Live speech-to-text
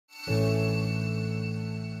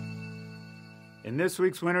In this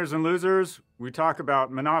week's Winners and Losers, we talk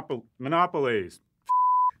about monopolies.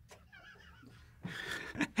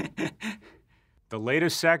 The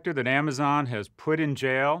latest sector that Amazon has put in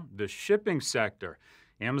jail, the shipping sector.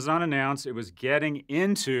 Amazon announced it was getting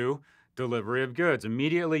into delivery of goods.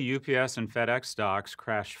 Immediately, UPS and FedEx stocks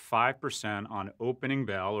crashed 5% on opening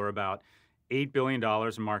bell, or about $8 billion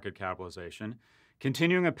in market capitalization,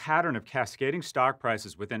 continuing a pattern of cascading stock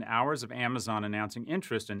prices within hours of Amazon announcing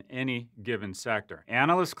interest in any given sector.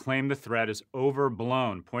 Analysts claim the threat is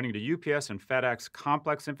overblown, pointing to UPS and FedEx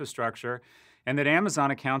complex infrastructure, and that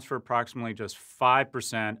Amazon accounts for approximately just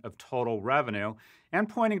 5% of total revenue, and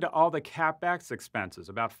pointing to all the CapEx expenses,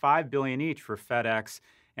 about $5 billion each for FedEx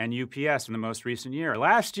and UPS in the most recent year.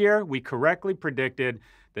 Last year, we correctly predicted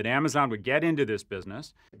that Amazon would get into this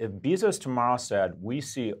business. If Bezos tomorrow said, we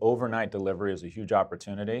see overnight delivery as a huge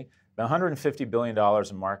opportunity, the $150 billion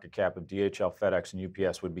in market cap of DHL, FedEx, and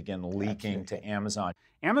UPS would begin leaking to Amazon.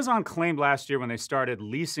 Amazon claimed last year when they started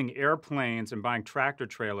leasing airplanes and buying tractor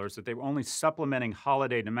trailers that they were only supplementing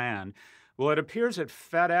holiday demand. Well, it appears that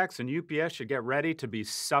FedEx and UPS should get ready to be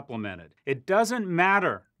supplemented. It doesn't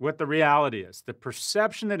matter what the reality is. The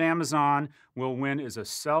perception that Amazon will win is a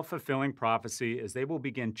self-fulfilling prophecy, as they will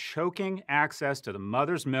begin choking access to the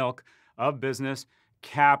mother's milk of business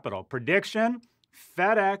capital. Prediction: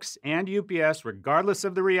 FedEx and UPS, regardless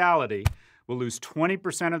of the reality, will lose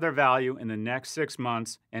 20% of their value in the next 6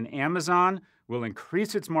 months, and Amazon will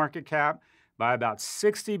increase its market cap by about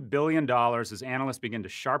 $60 billion as analysts begin to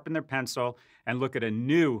sharpen their pencil and look at a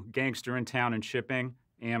new gangster in town in shipping,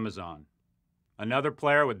 Amazon. Another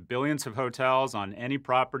player with billions of hotels on any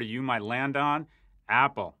property you might land on,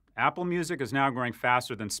 Apple. Apple Music is now growing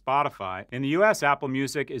faster than Spotify. In the US, Apple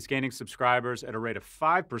Music is gaining subscribers at a rate of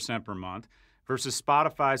 5% per month versus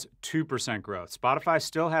Spotify's 2% growth. Spotify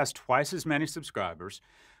still has twice as many subscribers,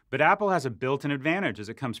 but Apple has a built-in advantage as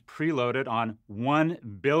it comes preloaded on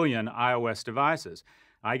 1 billion iOS devices.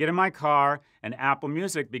 I get in my car and Apple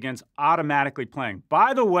Music begins automatically playing.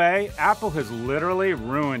 By the way, Apple has literally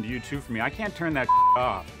ruined YouTube for me. I can't turn that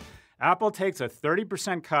off. Apple takes a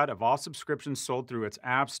 30% cut of all subscriptions sold through its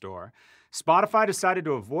App Store. Spotify decided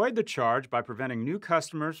to avoid the charge by preventing new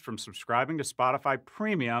customers from subscribing to Spotify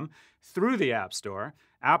Premium through the App Store.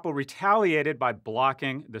 Apple retaliated by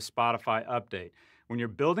blocking the Spotify update. When you're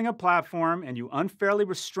building a platform and you unfairly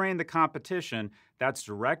restrain the competition, that's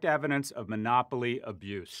direct evidence of monopoly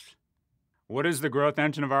abuse. What is the growth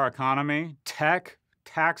engine of our economy? Tech?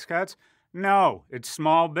 Tax cuts? No, it's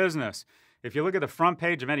small business. If you look at the front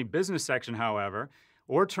page of any business section, however,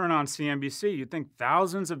 or turn on CNBC, you'd think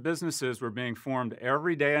thousands of businesses were being formed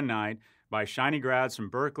every day and night by shiny grads from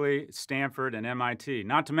Berkeley, Stanford, and MIT,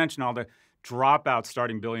 not to mention all the dropouts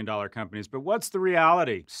starting billion-dollar companies. But what's the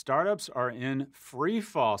reality? Startups are in free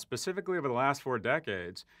fall. Specifically over the last 4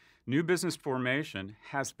 decades, new business formation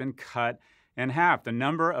has been cut in half. The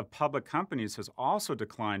number of public companies has also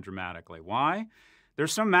declined dramatically. Why?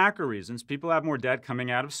 There's some macro reasons. People have more debt coming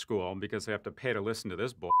out of school because they have to pay to listen to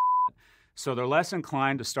this bull. So they're less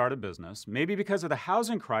inclined to start a business. Maybe because of the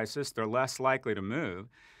housing crisis, they're less likely to move.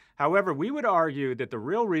 However, we would argue that the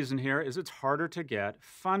real reason here is it's harder to get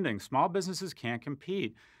funding. Small businesses can't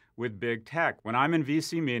compete with big tech. When I'm in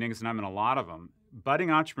VC meetings, and I'm in a lot of them,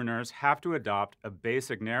 budding entrepreneurs have to adopt a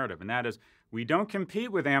basic narrative, and that is, we don't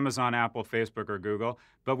compete with Amazon, Apple, Facebook, or Google,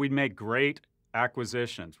 but we make great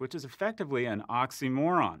acquisitions, which is effectively an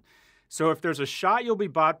oxymoron. So if there's a shot you'll be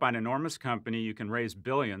bought by an enormous company, you can raise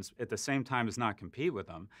billions at the same time as not compete with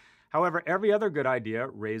them. However, every other good idea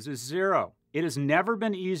raises zero. It has never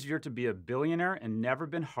been easier to be a billionaire and never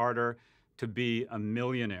been harder to be a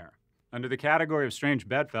millionaire. Under the category of strange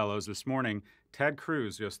bedfellows this morning, Ted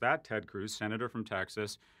Cruz, just that Ted Cruz, senator from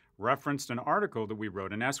Texas, referenced an article that we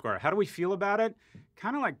wrote in Esquire. How do we feel about it?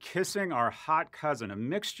 Kind of like kissing our hot cousin, a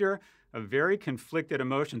mixture of very conflicted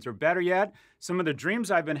emotions, or better yet, some of the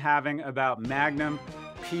dreams I've been having about Magnum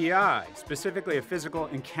PI, specifically a physical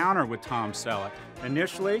encounter with Tom Selleck.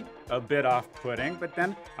 Initially, a bit off-putting, but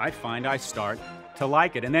then I find I start to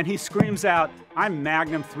like it. And then he screams out, I'm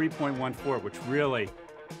Magnum 3.14, which really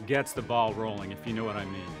gets the ball rolling, if you know what I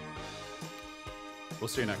mean. We'll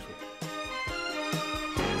see you next week.